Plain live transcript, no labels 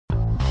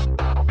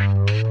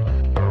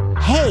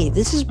Hey,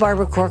 this is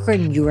Barbara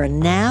Corcoran, and you are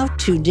now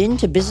tuned in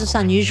to Business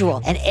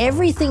Unusual. And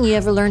everything you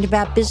ever learned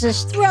about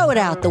business, throw it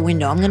out the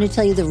window. I'm going to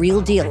tell you the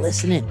real deal.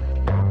 Listen in.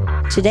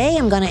 Today,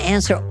 I'm going to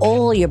answer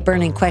all your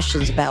burning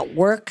questions about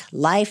work,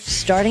 life,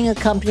 starting a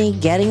company,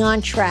 getting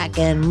on track,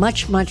 and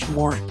much, much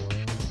more.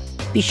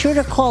 Be sure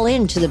to call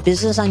in to the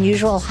Business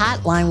Unusual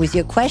hotline with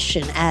your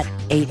question at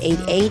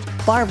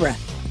 888-BARBARA.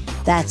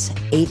 That's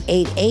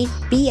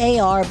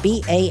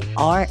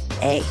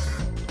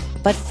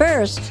 888-BARBARA. But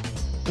first,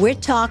 we're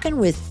talking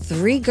with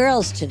 3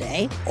 girls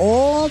today,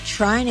 all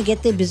trying to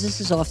get their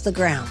businesses off the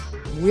ground.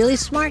 Really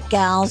smart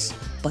gals,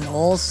 but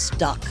all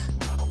stuck.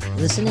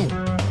 Listen in.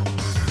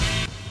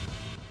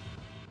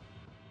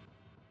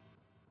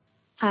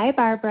 Hi,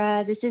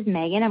 Barbara. This is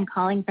Megan. I'm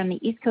calling from the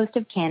East Coast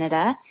of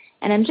Canada,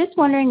 and I'm just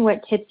wondering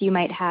what tips you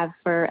might have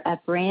for a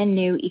brand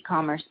new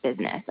e-commerce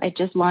business. I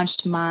just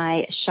launched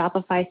my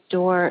Shopify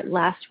store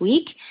last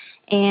week,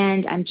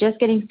 and I'm just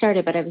getting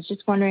started, but I was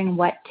just wondering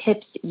what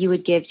tips you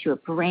would give to a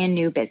brand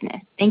new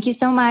business. Thank you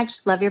so much.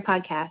 Love your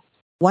podcast.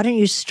 Why don't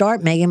you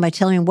start, Megan, by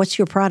telling me what's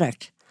your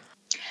product?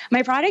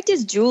 My product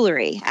is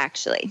jewelry,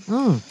 actually.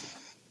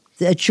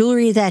 The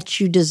jewelry that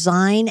you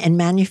design and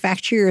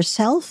manufacture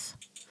yourself?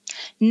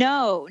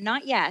 No,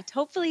 not yet.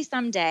 Hopefully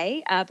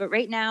someday. But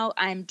right now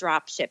I'm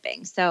drop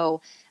shipping.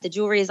 So the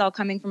jewelry is all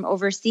coming from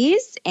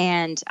overseas,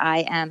 and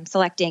I am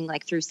selecting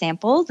through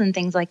samples and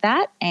things like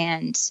that,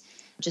 and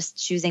just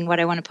choosing what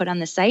I want to put on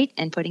the site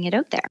and putting it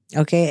out there.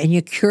 Okay. And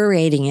you're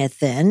curating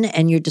it then,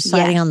 and you're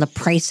deciding Yes. on the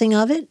pricing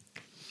of it?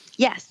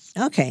 Yes.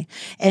 Okay.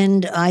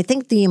 And I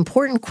think the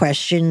important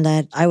question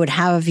that I would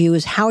have of you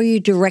is, how are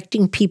you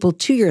directing people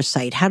to your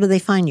site? How do they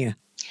find you?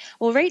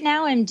 Well, right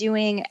now I'm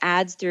doing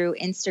ads through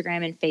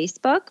Instagram and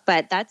Facebook,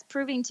 but that's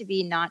proving to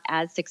be not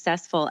as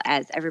successful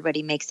as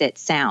everybody makes it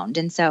sound.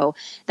 And so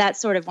that's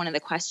sort of one of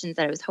the questions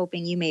that I was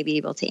hoping you may be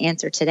able to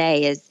answer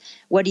today is,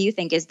 what do you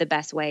think is the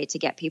best way to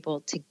get people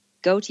to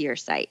go to your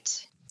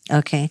site?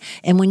 Okay.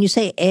 And when you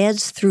say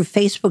ads through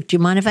Facebook, do you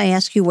mind if I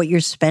ask you what your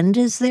spend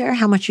is there?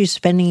 How much you're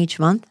spending each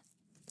month?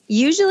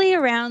 Usually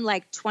around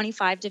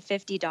 $25 to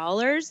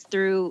 $50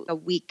 through a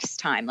week's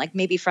time,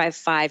 maybe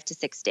 5 to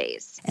 6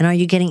 days. And are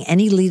you getting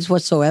any leads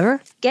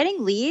whatsoever?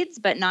 Getting leads,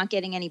 but not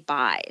getting any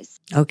buys.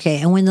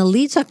 Okay. And when the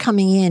leads are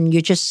coming in,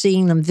 you're just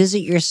seeing them visit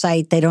your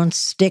site. They don't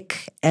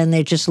stick and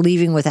they're just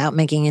leaving without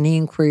making any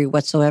inquiry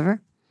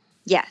whatsoever?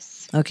 Yes.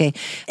 Okay.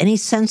 Any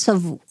sense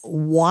of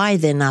why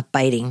they're not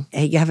biting?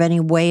 You have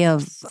any way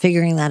of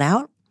figuring that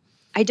out?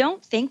 I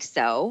don't think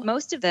so.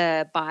 Most of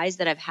the buys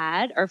that I've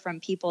had are from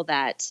people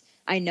that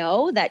I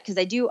know, that because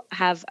I do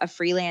have a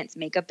freelance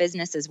makeup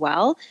business as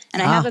well,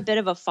 and I have a bit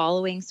of a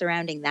following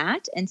surrounding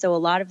that. And so a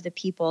lot of the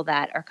people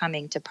that are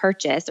coming to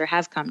purchase or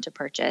have come to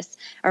purchase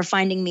are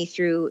finding me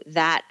through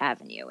that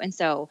avenue. And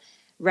so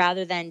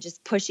rather than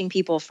just pushing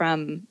people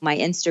from my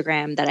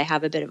Instagram that I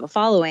have a bit of a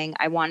following,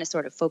 I want to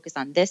sort of focus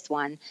on this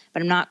one,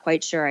 but I'm not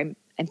quite sure. I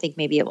think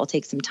maybe it will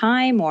take some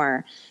time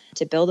or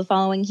to build a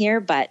following here,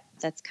 but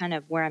that's kind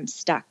of where I'm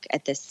stuck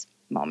at this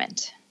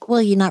moment. Well,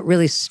 you're not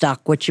really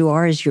stuck. What you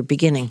are is you're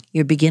beginning.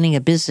 You're beginning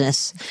a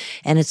business,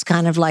 and it's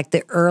kind of like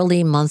the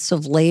early months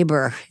of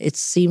labor. It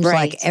seems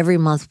like every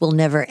month will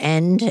never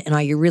end, and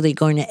are you really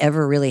going to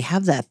ever really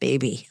have that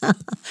baby? I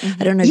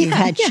don't know if you've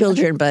had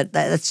children, but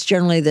that's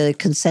generally the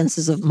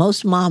consensus of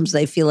most moms.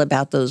 They feel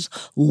about those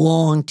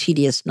long,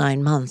 tedious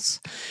 9 months.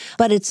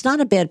 But it's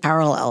not a bad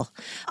parallel.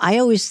 I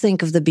always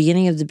think of the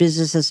beginning of the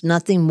business as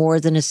nothing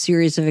more than a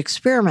series of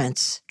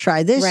experiments.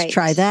 Try this,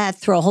 try that,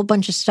 throw a whole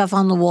bunch of stuff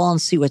on the wall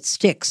and see what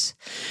sticks.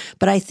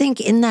 But I think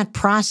in that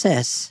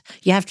process,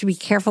 you have to be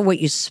careful what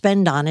you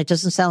spend on. It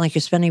doesn't sound like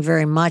you're spending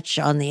very much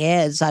on the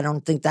ads. I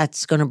don't think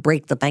that's going to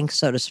break the bank,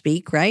 so to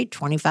speak, right?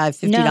 $25,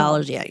 $50. No.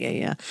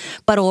 Yeah.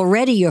 But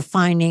already you're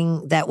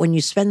finding that when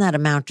you spend that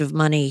amount of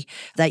money,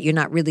 that you're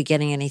not really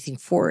getting anything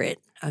for it.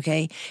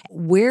 Okay.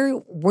 Where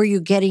were you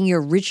getting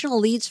your original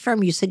leads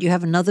from? You said you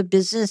have another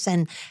business,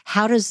 and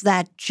how does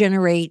that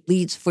generate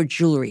leads for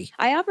jewelry?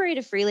 I operate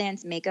a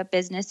freelance makeup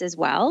business as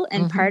well.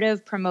 And part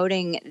of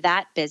promoting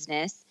that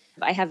business,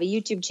 I have a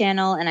YouTube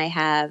channel and I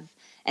have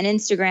an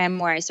Instagram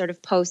where I sort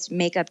of post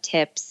makeup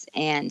tips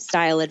and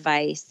style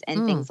advice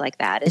and things like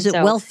that. Is it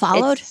well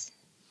followed?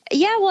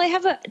 Yeah, well, I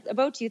have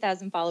about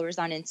 2,000 followers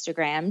on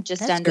Instagram,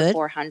 just under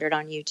 400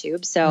 on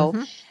YouTube. So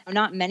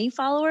not many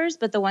followers,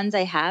 but the ones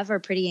I have are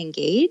pretty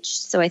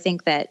engaged. So I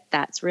think that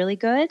that's really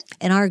good.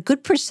 And are a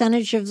good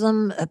percentage of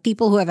them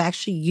people who have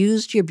actually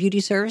used your beauty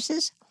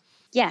services?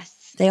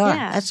 Yes. They are.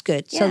 Yeah. That's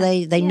good. Yeah. So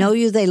they know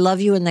you, they love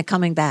you, and they're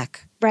coming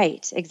back.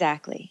 Right,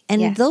 exactly.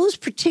 And those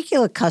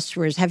particular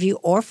customers, have you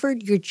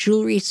offered your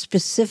jewelry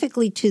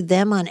specifically to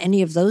them on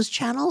any of those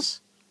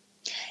channels?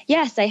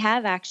 Yes, I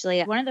have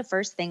actually. One of the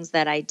first things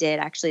that I did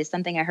actually is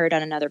something I heard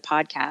on another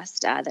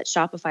podcast that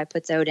Shopify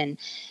puts out. And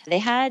they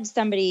had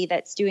somebody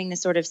that's doing the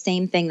sort of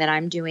same thing that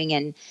I'm doing.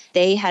 And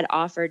they had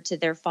offered to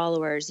their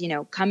followers,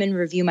 come and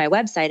review my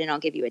website and I'll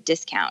give you a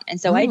discount. And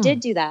so I did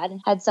do that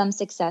and had some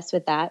success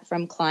with that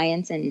from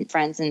clients and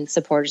friends and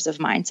supporters of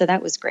mine. So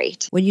that was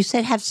great. When you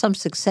said have some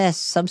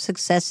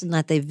success in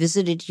that they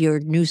visited your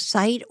new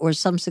site or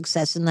some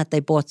success in that they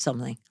bought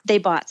something? They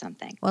bought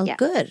something. Well,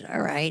 good.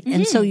 All right.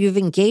 And so you've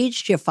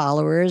engaged your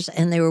followers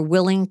and they were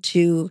willing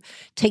to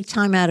take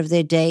time out of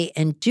their day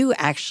and do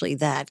actually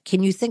that.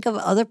 Can you think of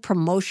other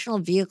promotional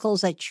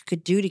vehicles that you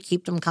could do to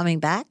keep them coming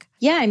back?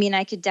 Yeah,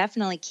 I could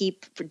definitely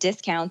keep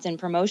discounts and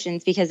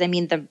promotions because,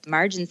 the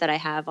margins that I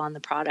have on the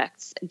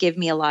products give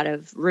me a lot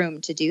of room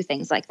to do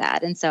things like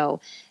that. And so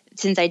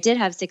since I did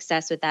have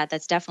success with that,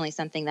 that's definitely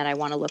something that I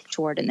want to look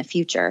toward in the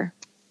future.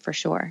 For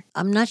sure.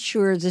 I'm not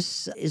sure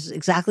this is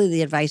exactly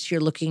the advice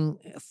you're looking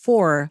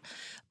for,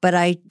 but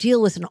I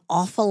deal with an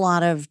awful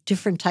lot of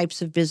different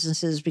types of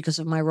businesses because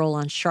of my role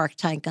on Shark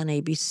Tank on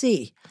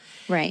ABC.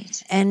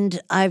 Right. And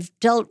I've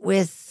dealt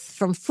with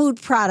from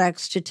food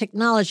products to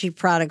technology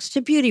products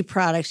to beauty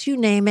products, you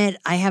name it.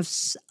 I have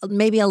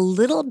maybe a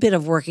little bit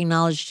of working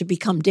knowledge to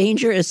become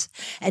dangerous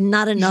and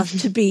not enough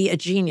to be a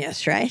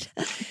genius, right?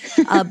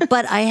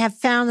 But I have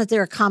found that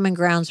there are common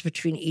grounds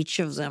between each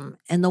of them.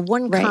 And the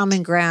one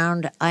common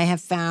ground I have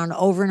found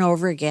over and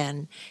over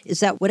again is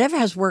that whatever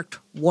has worked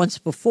once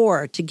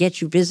before to get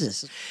you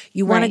business,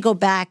 you want to go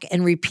back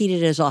and repeat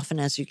it as often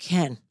as you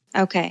can.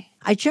 Okay.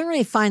 I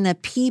generally find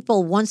that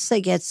people, once they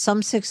get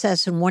some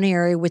success in one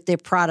area with their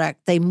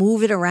product, they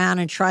move it around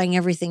and trying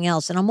everything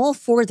else. And I'm all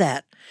for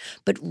that.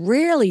 But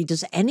rarely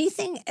does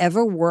anything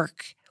ever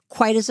work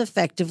quite as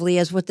effectively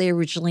as what they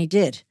originally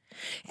did.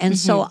 And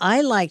so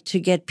I like to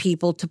get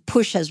people to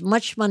push as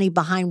much money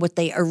behind what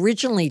they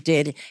originally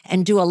did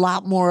and do a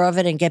lot more of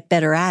it and get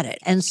better at it.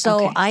 And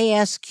so I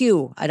ask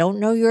you, I don't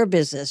know your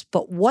business,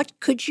 but what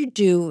could you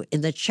do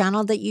in the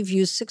channel that you've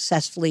used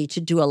successfully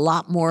to do a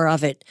lot more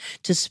of it,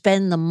 to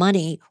spend the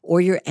money or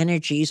your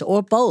energies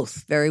or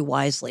both very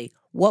wisely?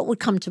 What would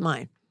come to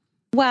mind?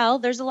 Well,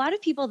 there's a lot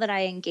of people that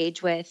I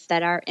engage with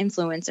that are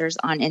influencers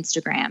on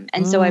Instagram.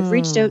 And so I've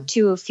reached out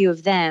to a few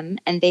of them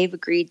and they've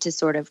agreed to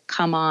sort of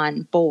come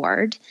on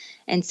board.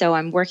 And so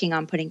I'm working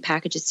on putting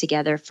packages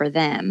together for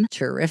them.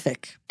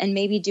 Terrific. And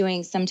maybe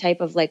doing some type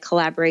of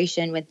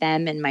collaboration with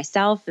them and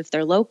myself. If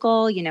they're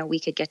local, we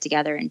could get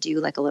together and do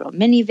a little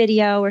mini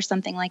video or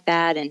something like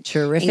that and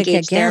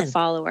engage their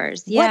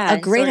followers. What a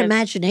great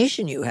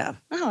imagination you have.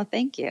 Oh,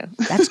 thank you.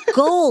 That's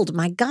gold.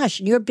 My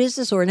gosh, in your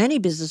business or in any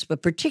business,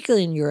 but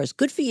particularly in yours.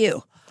 Good for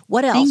you.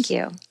 What else? Thank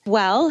you.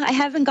 Well, I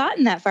haven't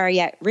gotten that far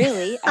yet,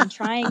 really. I'm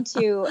trying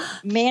to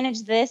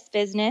manage this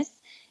business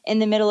in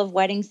the middle of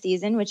wedding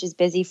season, which is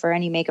busy for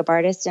any makeup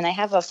artist. And I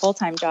have a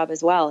full-time job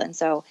as well. And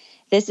so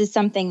this is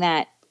something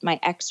that my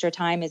extra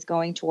time is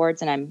going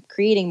towards, and I'm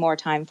creating more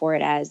time for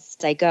it as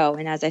I go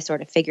and as I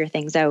sort of figure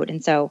things out.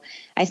 And so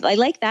I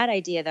like that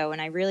idea, though.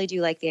 And I really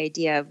do like the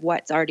idea of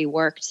what's already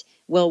worked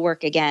will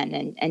work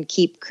again and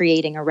keep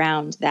creating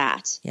around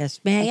that. Yes.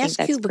 May I ask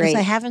you, because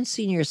I haven't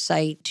seen your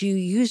site, do you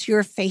use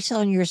your face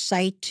on your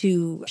site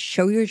to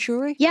show your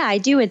jewelry? Yeah, I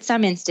do in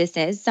some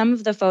instances. Some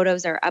of the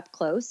photos are up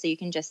close, so you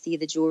can just see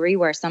the jewelry,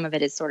 where some of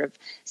it is sort of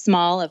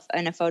small.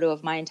 In a photo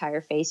of my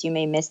entire face, you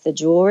may miss the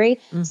jewelry.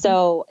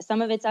 So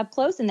some of it's up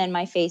close, and then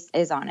my face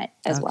is on it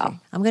as well.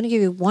 I'm going to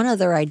give you one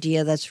other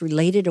idea that's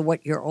related to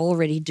what you're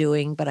already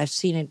doing, but I've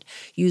seen it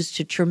used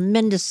to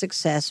tremendous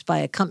success by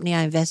a company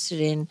I invested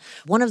in.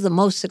 One of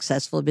the most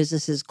successful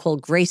businesses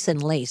called Grace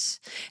and Lace.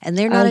 And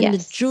they're not in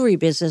the jewelry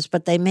business,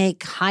 but they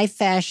make high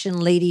fashion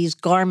ladies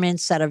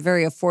garments that are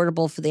very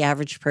affordable for the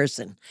average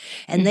person.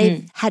 And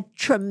they've had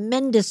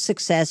tremendous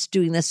success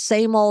doing the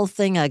same old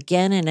thing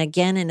again and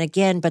again and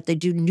again, but they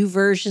do new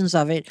versions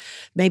of it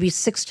maybe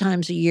 6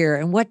 times a year.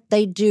 And what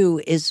they do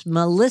is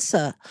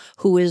Melissa,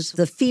 who is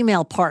the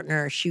female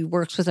partner, she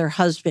works with her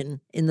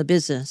husband in the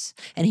business,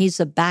 and he's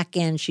the back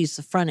end, she's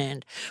the front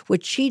end.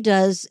 What she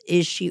does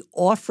is she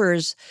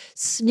offers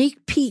sneak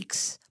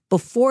peeks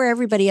before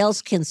everybody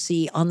else can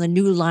see on the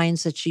new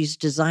lines that she's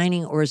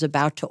designing or is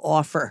about to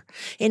offer.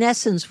 In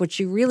essence, what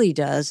she really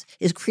does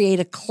is create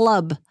a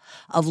club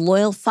of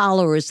loyal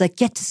followers that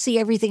get to see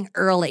everything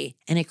early,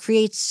 and it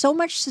creates so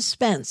much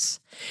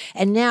suspense.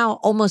 And now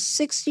almost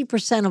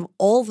 60% of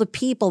all the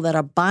people that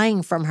are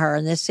buying from her,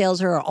 and their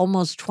sales are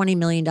almost $20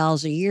 million a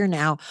year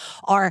now,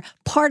 are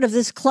part of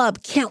this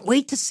club. Can't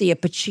wait to see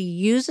it. But she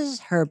uses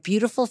her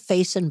beautiful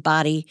face and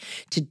body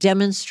to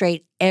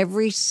demonstrate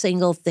every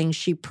single thing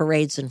she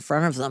parades in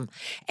front of them.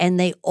 And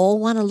they all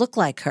want to look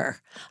like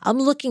her. I'm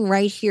looking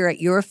right here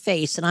at your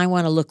face, and I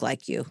want to look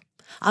like you.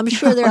 I'm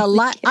sure there are a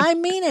lot, I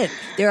mean it.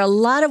 There are a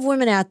lot of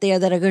women out there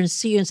that are going to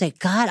see you and say,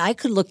 God, I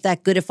could look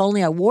that good if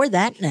only I wore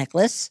that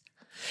necklace.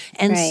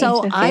 And Right. so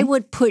Okay. I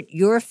would put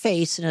your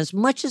face in as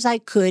much as I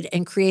could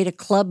and create a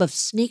club of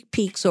sneak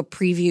peeks or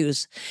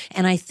previews.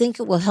 And I think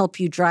it will help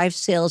you drive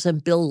sales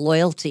and build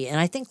loyalty. And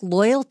I think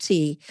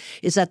loyalty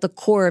is at the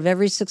core of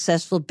every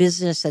successful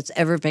business that's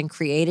ever been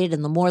created.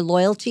 And the more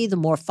loyalty, the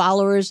more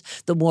followers,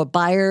 the more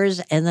buyers,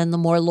 and then the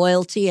more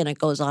loyalty, and it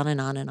goes on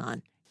and on and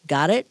on.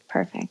 Got it?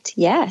 Perfect.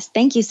 Yes.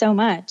 Thank you so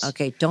much.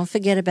 Okay, don't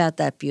forget about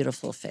that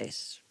beautiful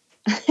face.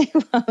 I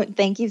won't.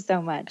 Thank you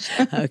so much.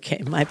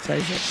 Okay, my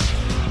pleasure.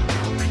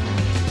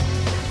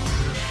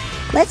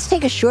 Let's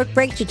take a short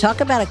break to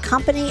talk about a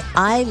company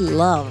I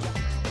love,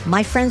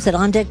 my friends at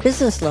On Deck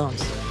Business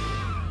Loans.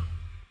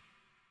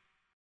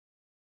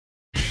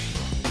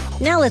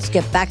 Now let's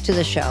get back to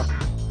the show.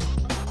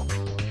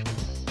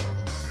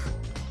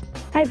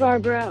 Hi,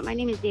 Barbara. My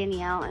name is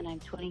Danielle, and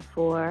I'm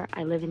 24.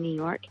 I live in New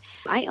York.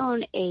 I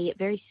own a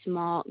very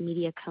small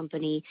media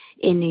company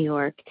in New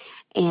York.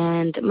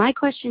 And my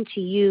question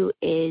to you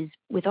is,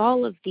 with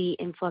all of the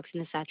influx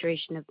and the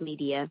saturation of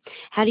media,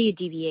 how do you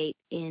deviate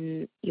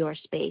in your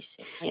space?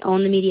 I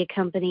own the media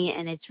company,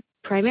 and it's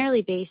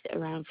primarily based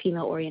around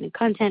female-oriented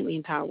content. We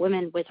empower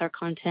women with our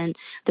content.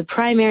 The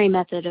primary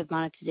method of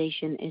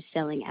monetization is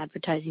selling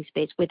advertising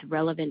space with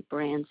relevant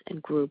brands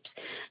and groups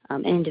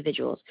and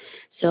individuals.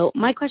 So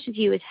my question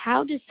to you is,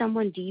 how does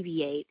someone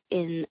deviate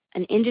in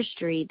an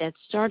industry that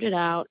started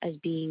out as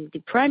being the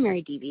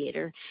primary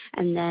deviator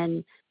and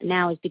then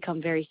now has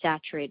become very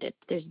saturated?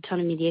 There's a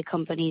ton of media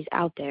companies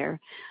out there.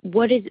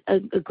 What is a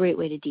great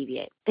way to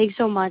deviate? Thanks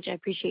so much. I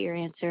appreciate your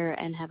answer,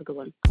 and have a good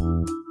one.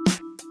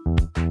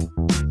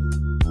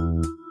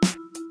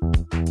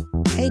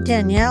 Hey,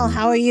 Danielle,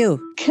 how are you?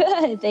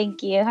 Good.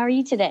 Thank you. How are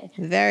you today?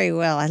 Very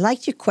well. I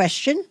liked your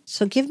question.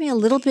 So give me a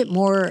little bit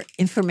more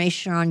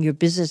information on your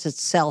business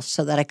itself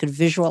so that I could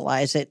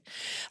visualize it.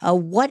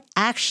 What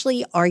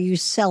actually are you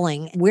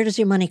selling? Where does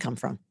your money come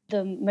from?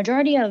 The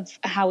majority of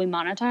how we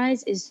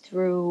monetize is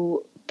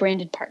through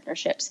branded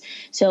partnerships.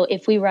 So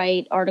if we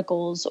write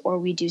articles or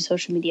we do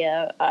social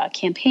media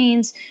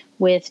campaigns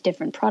with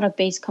different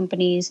product-based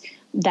companies,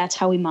 that's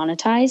how we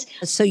monetize.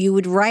 So you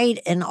would write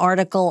an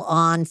article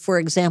on, for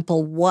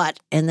example, what?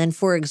 And then,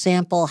 for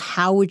example,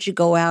 how would you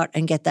go out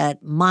and get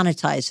that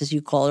monetized, as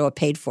you call it, or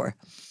paid for?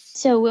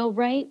 So we'll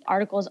write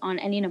articles on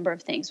any number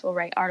of things. We'll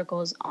write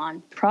articles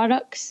on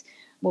products.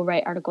 We'll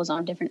write articles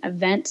on different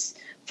events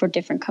for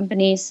different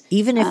companies.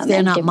 Even if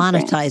they're not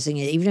monetizing brands.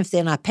 it, even if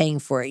they're not paying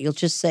for it, you'll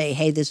just say,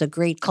 hey, there's a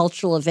great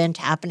cultural event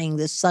happening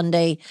this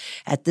Sunday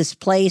at this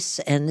place,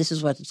 and this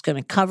is what it's going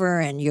to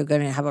cover, and you're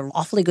going to have an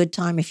awfully good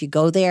time if you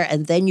go there,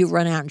 and then you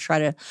run out and try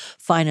to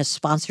find a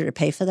sponsor to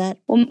pay for that?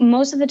 Well,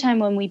 most of the time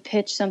when we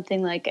pitch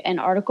something like an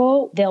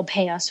article, they'll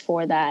pay us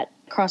for that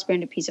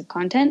cross-branded piece of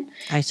content.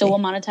 So we'll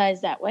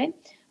monetize that way.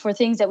 For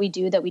things that we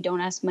do that we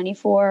don't ask money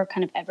for,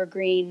 kind of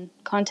evergreen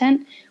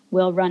content,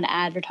 we'll run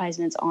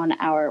advertisements on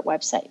our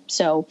website.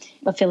 So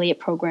affiliate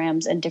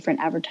programs and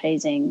different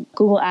advertising,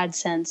 Google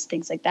AdSense,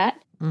 things like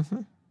that.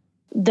 Mm-hmm.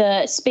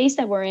 The space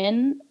that we're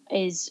in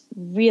is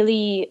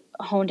really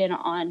honed in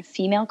on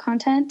female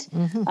content.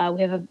 Mm-hmm.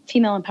 We have a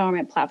female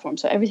empowerment platform.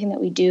 So everything that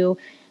we do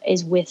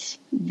is with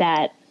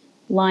that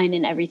line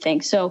and everything.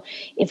 So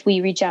if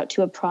we reach out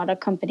to a product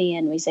company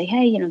and we say,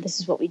 hey, this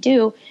is what we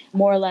do,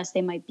 more or less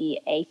they might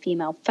be a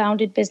female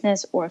founded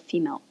business or a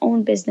female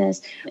owned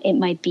business. It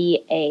might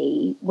be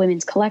a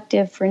women's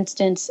collective, for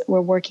instance. We're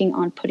working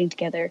on putting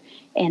together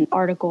an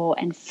article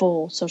and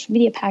full social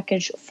media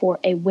package for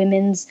a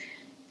women's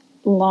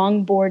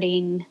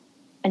longboarding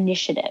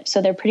initiative.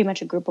 So they're pretty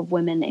much a group of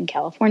women in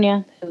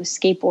California who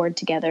skateboard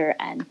together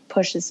and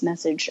push this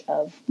message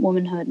of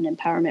womanhood and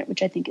empowerment,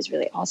 which I think is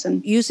really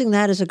awesome. Using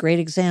that as a great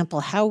example,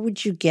 how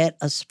would you get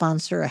a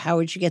sponsor, or how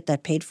would you get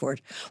that paid for?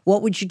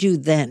 What would you do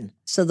then?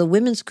 So the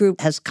women's group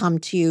has come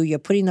to you, you're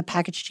putting the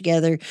package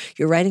together,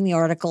 you're writing the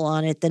article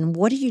on it. Then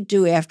what do you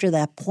do after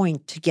that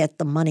point to get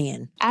the money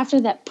in?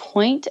 After that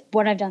point,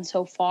 what I've done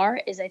so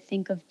far is I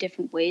think of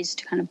different ways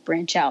to kind of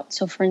branch out.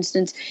 So for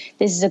instance,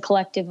 this is a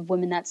collective of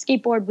women that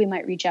skateboard. We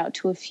might reach out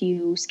to a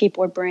few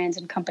skateboard brands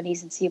and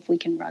companies and see if we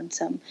can run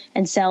some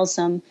and sell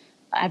some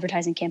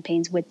advertising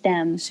campaigns with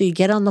them. So you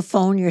get on the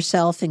phone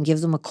yourself and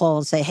give them a call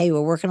and say, hey,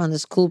 we're working on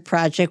this cool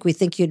project. We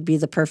think you'd be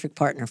the perfect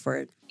partner for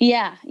it.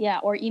 Yeah.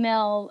 Or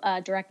email,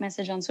 direct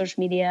message on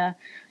social media.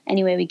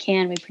 Any way we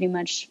can, we pretty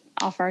much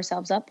offer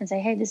ourselves up and say,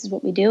 hey, this is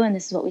what we do and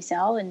this is what we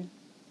sell, and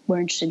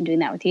we're interested in doing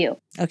that with you.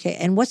 Okay.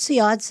 And what's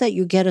the odds that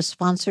you get a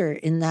sponsor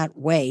in that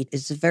way?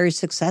 Is it very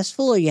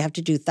successful, or you have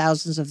to do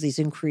thousands of these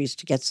inquiries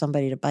to get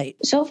somebody to bite?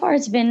 So far,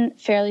 it's been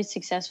fairly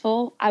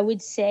successful. I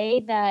would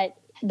say that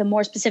the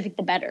more specific,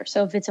 the better.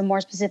 So if it's a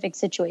more specific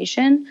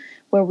situation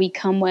where we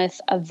come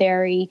with a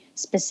very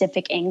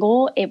specific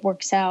angle, it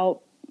works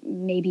out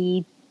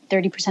maybe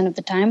 30% of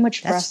the time,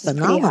 which for us is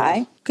pretty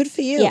high. Good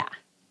for you. Yeah.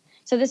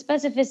 So the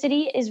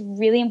specificity is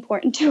really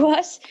important to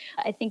us.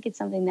 I think it's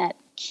something that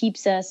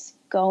keeps us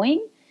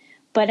going.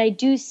 But I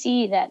do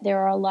see that there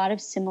are a lot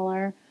of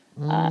similar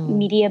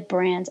media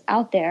brands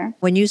out there.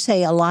 When you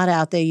say a lot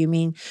out there, you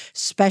mean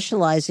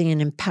specializing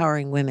in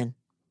empowering women.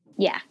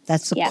 Yeah.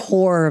 That's the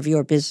core of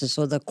your business,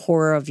 or the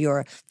core of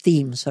your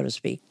theme, so to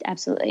speak.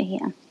 Absolutely,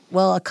 yeah.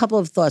 Well, a couple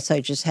of thoughts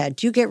I just had.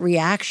 Do you get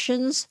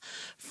reactions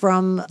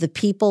from the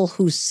people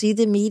who see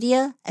the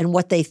media and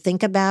what they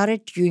think about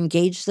it? Do you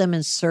engage them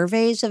in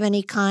surveys of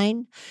any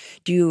kind?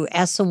 Do you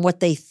ask them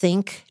what they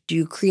think? Do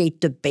you create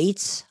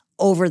debates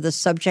over the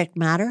subject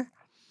matter?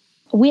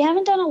 We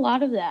haven't done a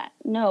lot of that.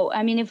 No.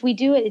 I mean, if we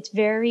do it, it's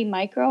very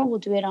micro. We'll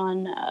do it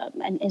on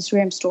an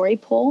Instagram story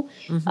poll.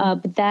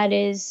 But that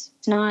is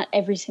not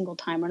every single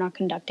time. We're not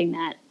conducting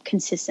that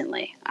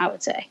consistently, I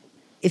would say.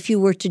 If you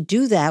were to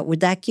do that, would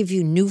that give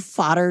you new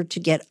fodder to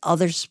get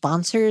other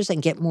sponsors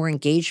and get more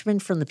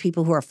engagement from the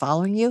people who are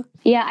following you?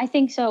 Yeah, I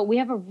think so. We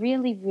have a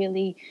really,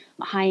 really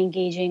high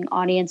engaging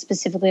audience,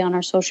 specifically on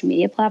our social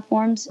media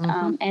platforms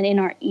and in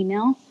our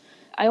email.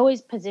 I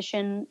always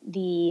position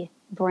the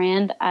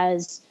brand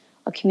as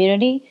a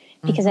community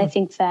because I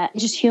think that it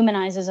just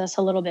humanizes us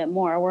a little bit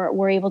more.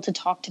 We're able to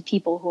talk to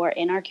people who are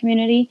in our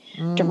community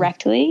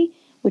directly,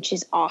 which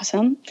is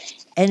awesome.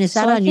 And is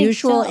that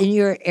unusual in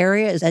your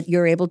area? Is that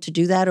you're able to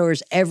do that, or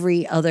is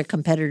every other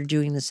competitor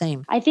doing the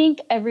same? I think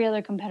every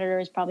other competitor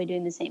is probably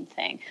doing the same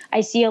thing.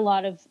 I see a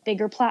lot of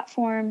bigger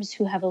platforms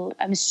who have,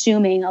 I'm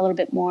assuming, a little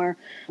bit more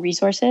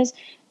resources.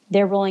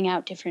 They're rolling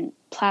out different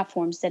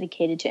platforms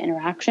dedicated to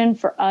interaction.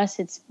 For us,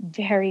 it's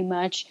very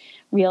much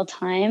real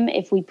time.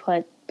 If we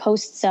put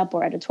posts up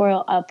or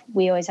editorial up,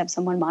 we always have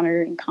someone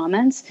monitoring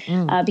comments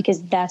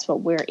because that's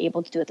what we're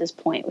able to do at this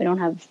point. We don't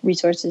have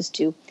resources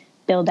to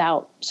build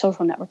out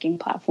social networking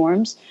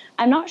platforms.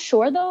 I'm not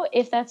sure, though,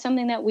 if that's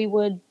something that we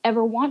would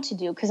ever want to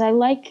do, because I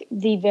like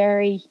the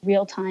very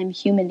real-time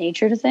human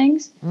nature to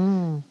things.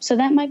 So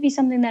that might be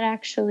something that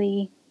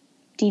actually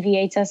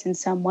deviates us in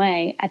some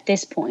way at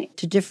this point.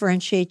 To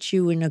differentiate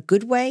you in a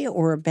good way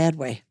or a bad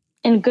way?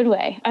 In a good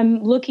way.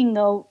 I'm looking,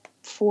 though,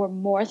 for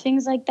more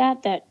things like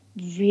that that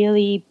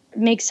really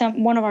make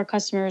one of our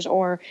customers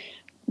or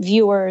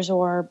viewers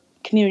or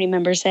community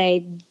members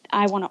say,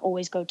 I want to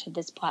always go to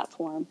this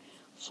platform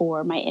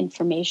for my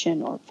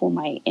information or for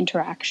my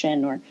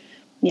interaction or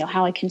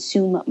how I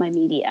consume my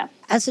media.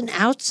 As an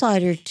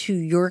outsider to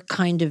your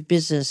kind of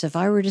business, if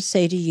I were to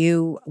say to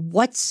you,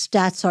 what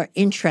stats are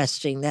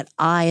interesting that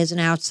I, as an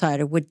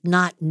outsider, would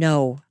not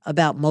know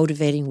about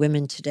motivating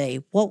women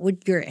today, what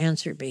would your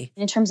answer be?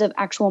 In terms of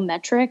actual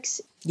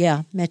metrics?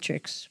 Yeah,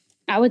 metrics.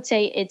 I would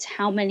say it's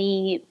how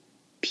many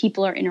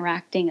people are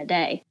interacting a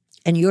day.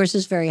 And yours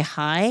is very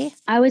high?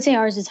 I would say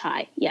ours is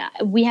high, yeah.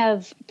 We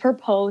have per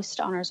post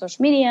on our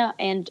social media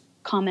and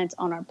comments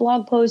on our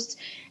blog posts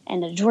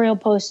and editorial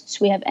posts.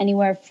 We have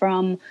anywhere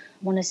from,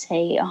 I want to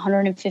say,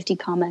 150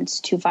 comments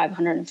to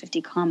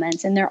 550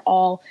 comments. And they're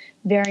all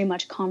very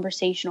much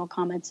conversational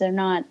comments. They're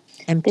not,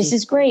 empty. This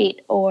is great.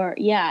 Or,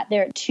 yeah,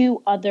 there are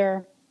 2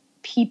 other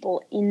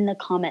people in the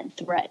comment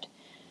thread.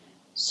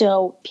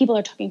 So people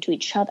are talking to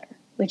each other,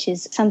 which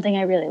is something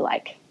I really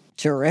like.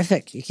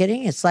 Terrific. You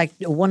kidding? It's like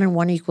 1 and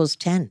 1 equals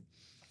 10.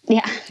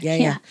 Yeah.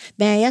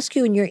 May I ask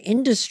you, in your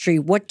industry,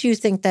 what do you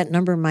think that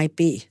number might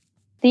be?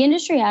 The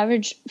industry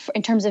average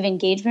in terms of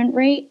engagement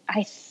rate,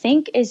 I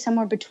think, is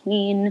somewhere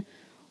between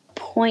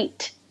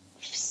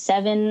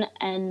 0.7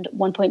 and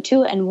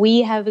 1.2. And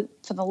we have,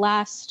 for the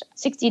last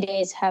 60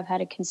 days, have had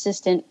a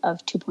consistent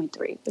of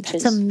 2.3, which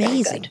is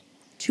amazing.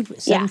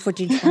 7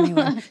 14,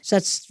 21. So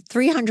that's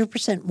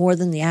 300% more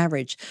than the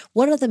average.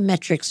 What other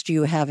metrics do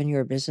you have in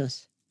your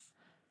business?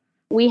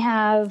 We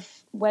have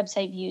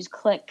website views,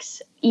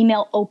 clicks,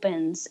 email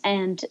opens,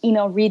 and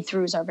email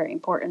read-throughs are very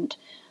important.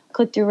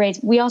 Click-through rates.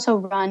 We also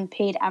run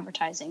paid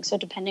advertising. So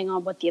depending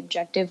on what the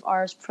objective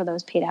are for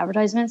those paid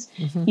advertisements,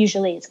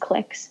 usually it's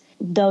clicks.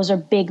 Those are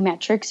big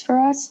metrics for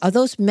us. Are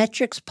those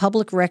metrics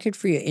public record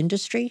for your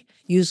industry?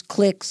 Use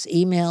clicks,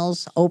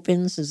 emails,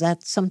 opens. Is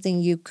that something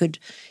you could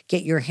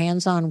get your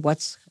hands on?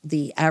 What's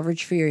the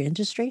average for your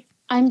industry?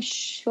 I'm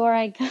sure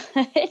I could.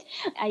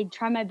 I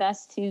try my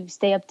best to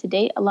stay up to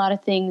date. A lot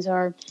of things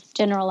are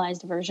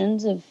generalized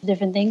versions of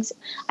different things.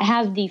 I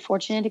have the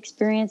fortunate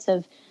experience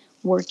of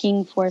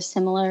working for a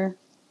similar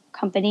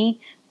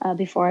company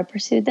before I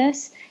pursued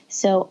this.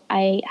 So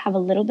I have a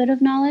little bit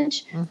of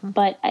knowledge,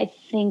 but I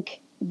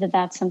think that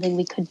that's something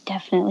we could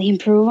definitely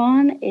improve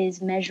on,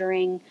 is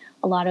measuring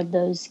a lot of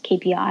those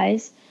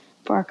KPIs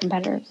for our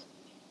competitors.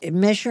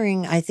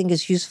 Measuring, I think,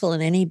 is useful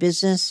in any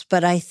business,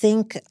 but I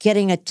think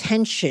getting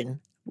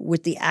attention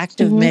with the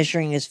act of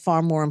measuring is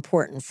far more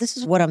important. This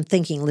is what I'm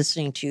thinking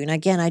listening to you. And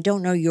again, I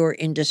don't know your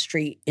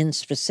industry in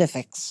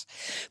specifics,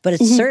 but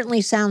it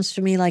certainly sounds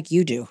to me like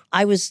you do.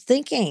 I was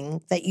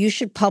thinking that you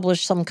should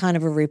publish some kind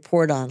of a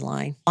report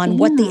online on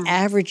what the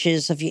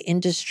averages of your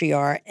industry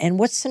are. And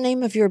what's the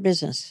name of your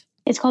business?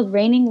 It's called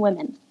Raining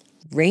Women.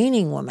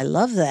 Raining Woman. I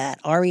love that.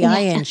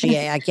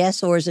 R-E-I-N-G-A, I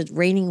guess. Or is it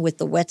raining with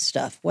the wet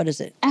stuff? What is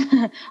it?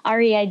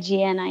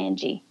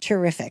 R-E-I-G-N-I-N-G.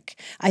 Terrific.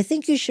 I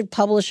think you should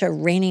publish a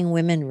Raining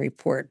Women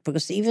report,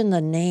 because even the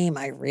name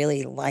I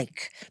really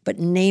like, but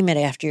name it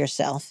after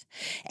yourself,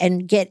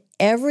 and get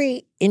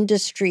every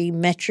industry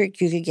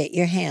metric you could get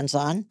your hands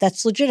on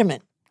that's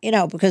legitimate,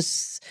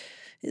 because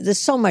there's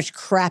so much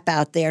crap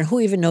out there, and who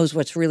even knows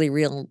what's really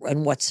real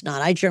and what's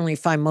not. I generally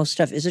find most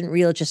stuff isn't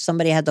real, just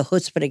somebody had the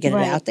chutzpah to get it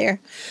out there.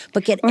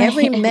 But get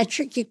every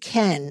metric you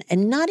can,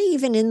 and not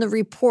even in the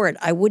report.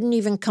 I wouldn't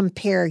even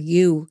compare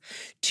you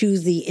to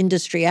the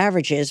industry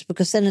averages,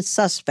 because then it's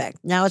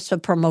suspect. Now it's a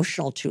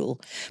promotional tool.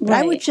 But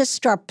I would just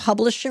start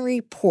publishing a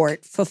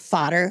report for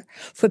fodder,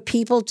 for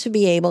people to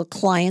be able,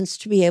 clients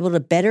to be able to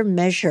better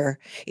measure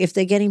if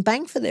they're getting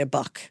bang for their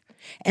buck.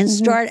 And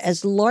start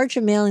as large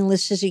a mailing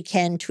list as you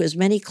can to as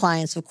many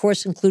clients, of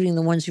course, including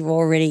the ones you've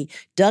already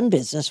done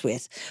business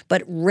with,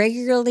 but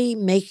regularly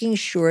making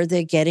sure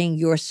they're getting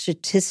your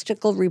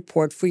statistical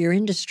report for your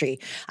industry.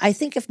 I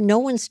think if no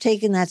one's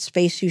taken that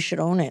space, you should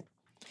own it.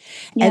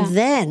 Yeah. And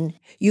then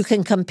you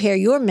can compare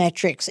your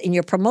metrics in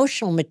your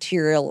promotional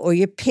material or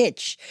your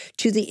pitch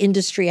to the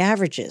industry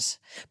averages.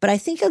 But I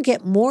think you'll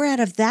get more out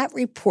of that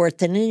report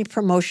than any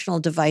promotional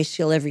device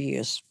you'll ever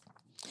use.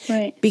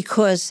 Right.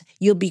 Because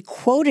you'll be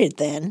quoted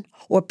then,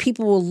 or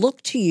people will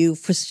look to you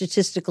for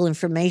statistical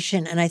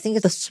information. And I think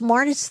it's the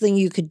smartest thing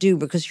you could do,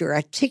 because you're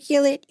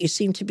articulate, you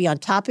seem to be on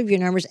top of your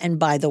numbers. And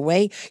by the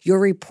way, your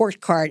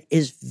report card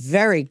is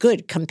very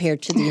good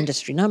compared to the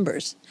industry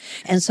numbers.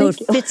 And so it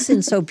fits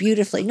in so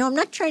beautifully. No, I'm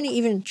not trying to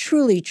even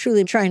truly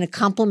trying to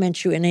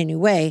compliment you in any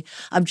way.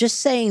 I'm just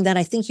saying that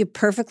I think you're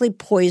perfectly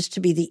poised to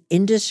be the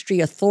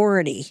industry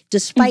authority,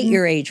 despite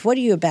your age. What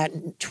are you, about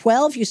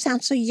 12? You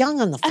sound so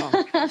young on the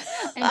phone.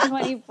 I'm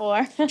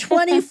 24.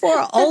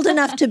 24, old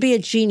enough to be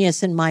a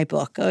genius in my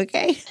book,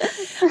 okay?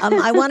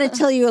 I want to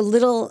tell you a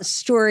little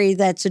story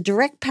that's a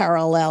direct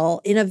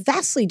parallel in a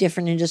vastly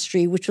different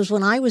industry, which was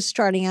when I was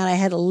starting out. I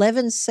had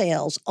 11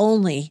 sales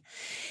only.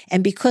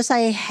 And because I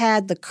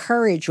had the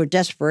courage, or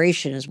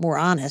desperation is more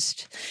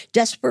honest,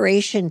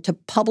 desperation to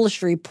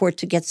publish a report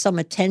to get some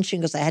attention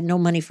because I had no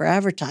money for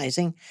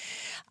advertising,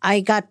 I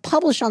got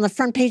published on the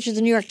front page of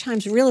the New York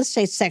Times real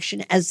estate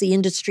section as the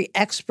industry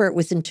expert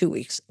within 2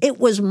 weeks. It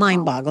was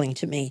mind-boggling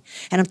to me.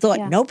 And I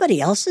thought, nobody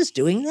else is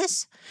doing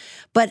this?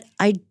 But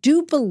I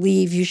do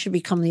believe you should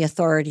become the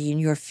authority in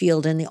your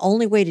field. And the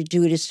only way to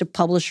do it is to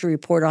publish a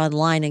report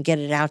online and get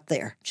it out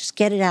there. Just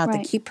get it out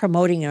there. Keep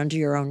promoting it under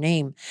your own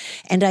name.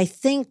 And I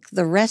think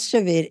the rest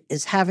of it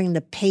is having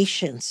the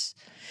patience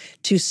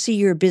to see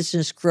your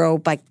business grow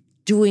by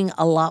doing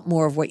a lot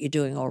more of what you're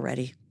doing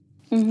already.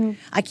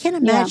 I can't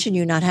imagine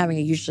you not having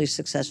a hugely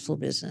successful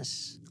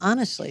business,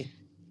 honestly.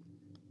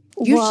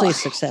 Hugely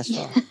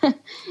successful.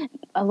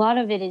 A lot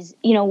of it is,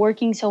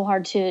 working so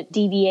hard to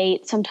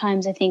deviate.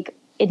 Sometimes I think,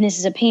 and this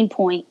is a pain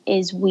point,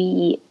 is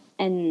I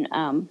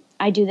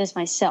do this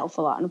myself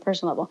a lot on a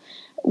personal level,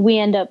 we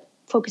end up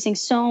focusing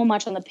so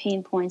much on the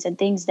pain points and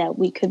things that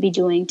we could be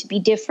doing to be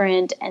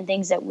different and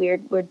things that we're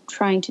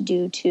trying to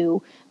do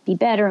to be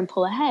better and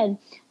pull ahead,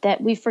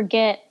 that we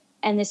forget.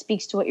 And this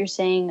speaks to what you're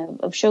saying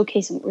of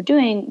showcasing what we're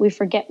doing. We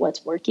forget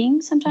what's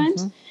working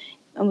sometimes.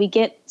 And we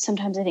get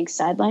sometimes, I think,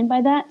 sidelined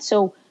by that.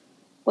 So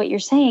what you're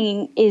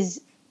saying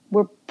is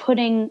we're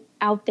putting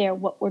out there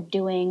what we're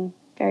doing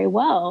very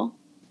well.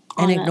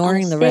 And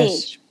ignoring the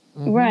rest.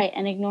 Right,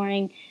 and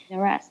ignoring the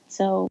rest.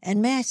 So,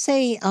 and may I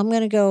say, I'm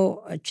going to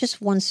go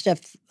just one step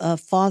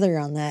farther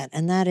on that,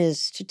 and that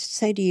is to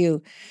say to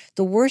you,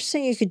 the worst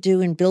thing you could do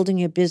in building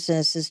your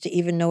business is to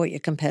even know what your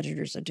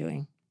competitors are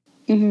doing.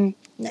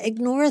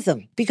 Ignore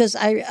them, because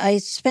I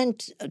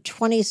spent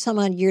 20 some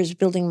odd years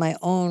building my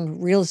own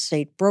real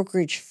estate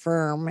brokerage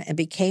firm and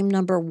became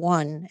number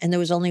one. And there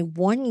was only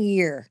 1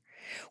 year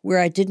where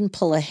I didn't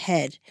pull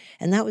ahead.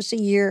 And that was the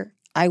year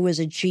I was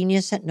a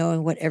genius at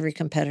knowing what every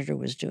competitor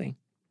was doing.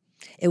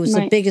 It was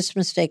the biggest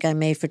mistake I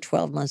made for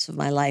 12 months of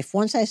my life.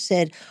 Once I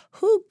said,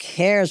 who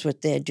cares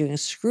what they're doing?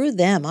 Screw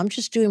them. I'm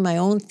just doing my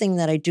own thing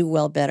that I do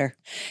well better.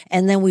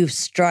 And then we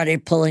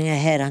started pulling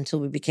ahead until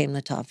we became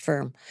the top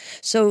firm.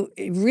 So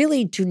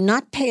really do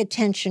not pay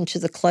attention to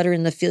the clutter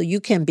in the field. You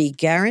can be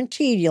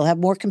guaranteed you'll have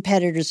more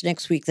competitors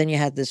next week than you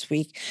had this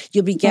week.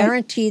 You'll be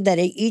guaranteed that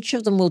each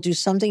of them will do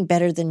something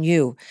better than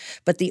you.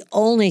 But the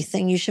only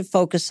thing you should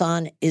focus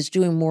on is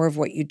doing more of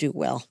what you do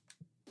well.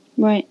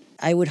 Right.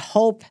 I would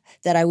hope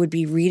that I would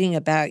be reading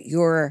about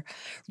your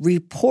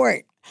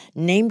report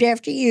named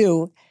after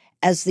you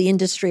as the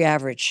industry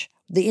average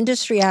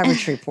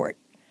report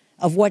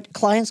of what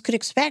clients could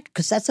expect,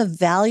 because that's a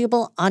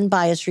valuable,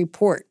 unbiased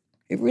report.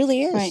 It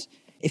really is. Right.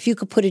 If you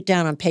could put it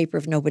down on paper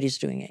if nobody's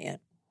doing it yet.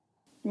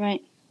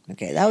 Right.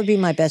 Okay, that would be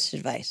my best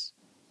advice.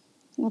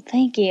 Well,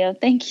 thank you.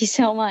 Thank you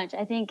so much.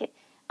 I think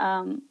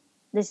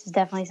this is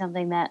definitely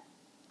something that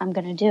I'm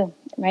going to do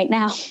right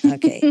now.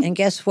 Okay, and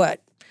guess what?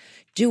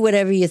 Do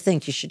whatever you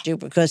think you should do,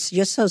 because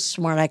you're so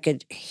smart. I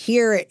could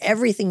hear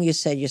everything you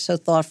said. You're so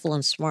thoughtful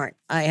and smart.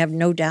 I have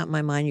no doubt in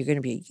my mind you're going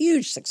to be a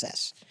huge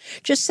success.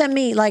 Just send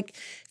me like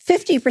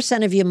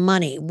 50% of your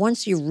money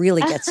once you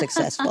really get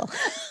successful.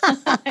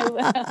 I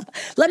will.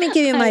 Let me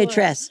give you my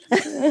address.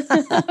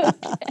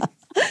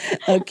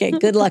 Okay,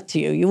 good luck to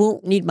you. You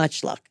won't need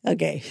much luck.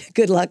 Okay,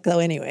 good luck though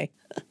anyway.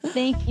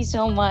 Thank you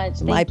so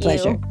much. My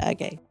pleasure.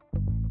 Okay.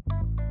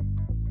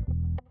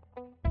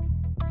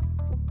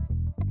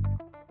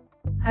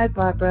 Hi,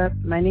 Barbara.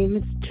 My name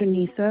is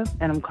Trinisa,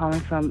 and I'm calling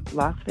from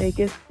Las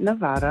Vegas,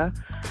 Nevada.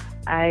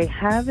 I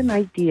have an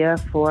idea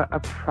for a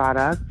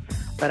product,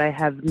 but I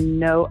have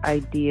no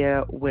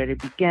idea where to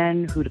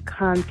begin, who to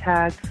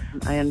contact.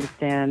 I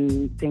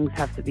understand things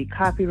have to be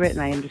copywritten.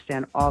 I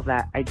understand all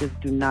that. I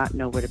just do not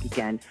know where to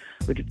begin.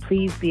 Would you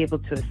please be able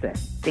to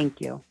assist?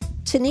 Thank you.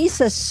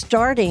 Tanisa,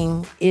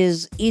 starting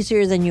is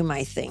easier than you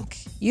might think.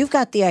 You've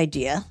got the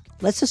idea.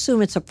 Let's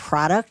assume it's a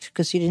product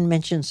because you didn't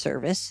mention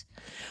service.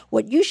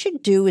 What you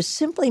should do is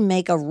simply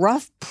make a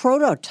rough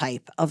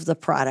prototype of the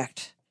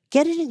product.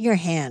 Get it in your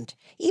hand,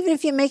 even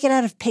if you make it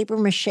out of paper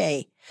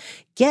mache.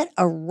 Get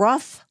a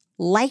rough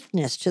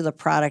likeness to the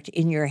product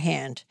in your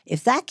hand.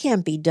 If that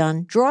can't be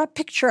done, draw a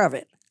picture of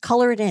it,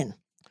 color it in.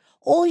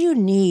 All you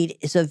need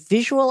is a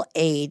visual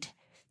aid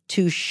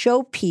to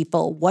show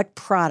people what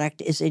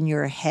product is in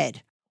your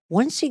head.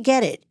 Once you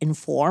get it in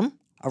form,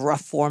 a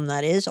rough form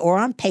that is, or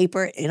on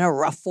paper, in a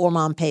rough form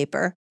on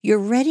paper, you're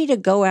ready to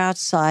go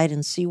outside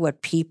and see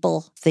what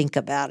people think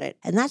about it.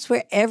 And that's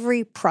where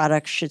every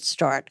product should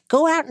start.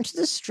 Go out into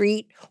the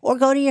street or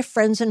go to your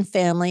friends and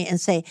family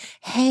and say,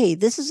 hey,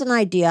 this is an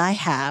idea I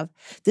have.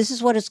 This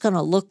is what it's going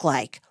to look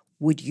like.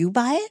 Would you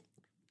buy it?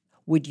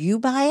 Would you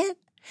buy it?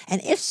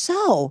 And if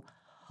so,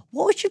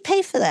 what would you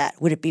pay for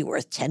that? Would it be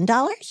worth $10,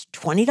 $20,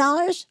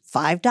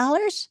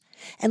 $5?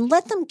 And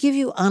let them give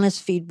you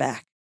honest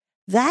feedback.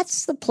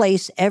 That's the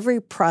place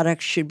every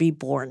product should be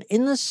born,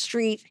 in the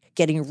street,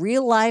 getting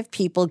real live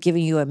people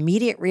giving you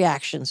immediate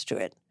reactions to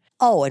it.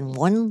 Oh, and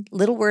one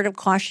little word of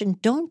caution,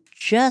 don't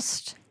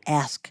just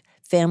ask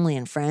family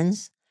and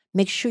friends.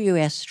 Make sure you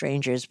ask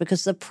strangers,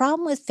 because the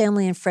problem with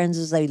family and friends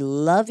is they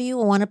love you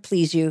and want to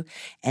please you,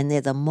 and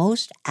they're the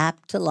most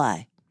apt to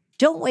lie.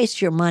 Don't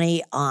waste your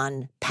money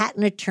on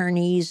patent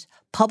attorneys,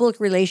 public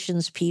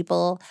relations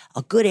people,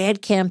 a good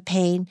ad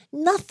campaign,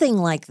 nothing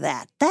like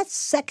that. That's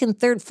second,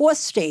 third, fourth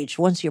stage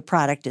once your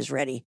product is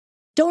ready.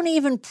 Don't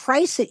even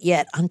price it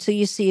yet until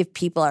you see if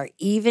people are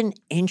even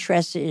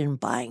interested in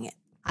buying it.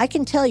 I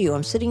can tell you,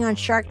 I'm sitting on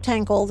Shark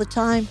Tank all the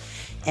time,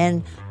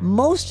 and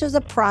most of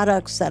the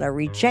products that are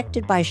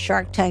rejected by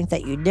Shark Tank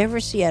that you never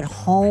see at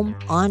home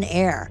on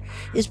air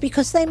is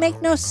because they make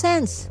no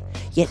sense.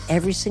 Yet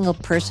every single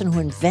person who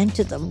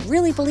invented them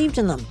really believed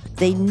in them.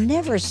 They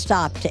never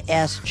stopped to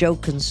ask Joe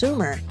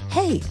Consumer,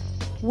 hey,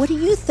 what do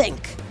you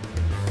think?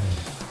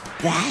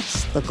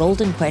 That's the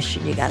golden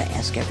question you got to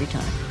ask every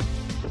time.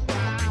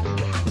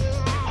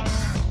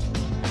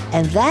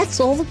 And that's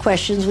all the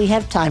questions we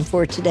have time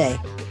for today.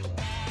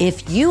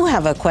 If you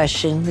have a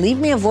question, leave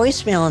me a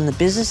voicemail on the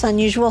Business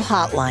Unusual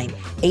hotline,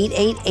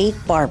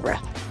 888-BARBARA.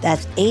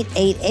 That's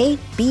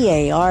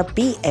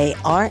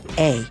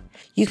 888-BARBARA.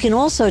 You can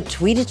also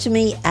tweet it to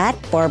me at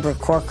Barbara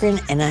Corcoran,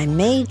 and I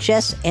may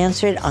just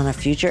answer it on a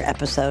future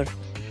episode.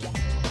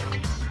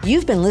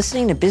 You've been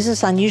listening to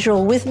Business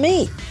Unusual with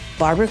me,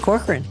 Barbara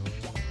Corcoran.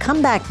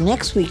 Come back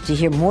next week to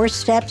hear more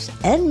steps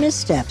and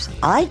missteps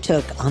I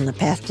took on the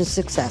path to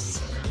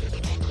success.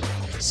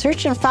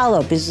 Search and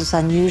follow Business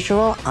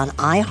Unusual on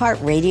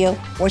iHeartRadio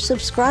or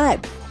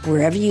subscribe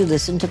wherever you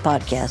listen to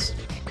podcasts.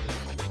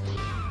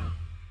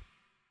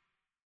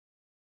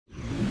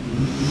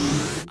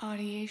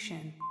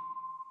 Audiation.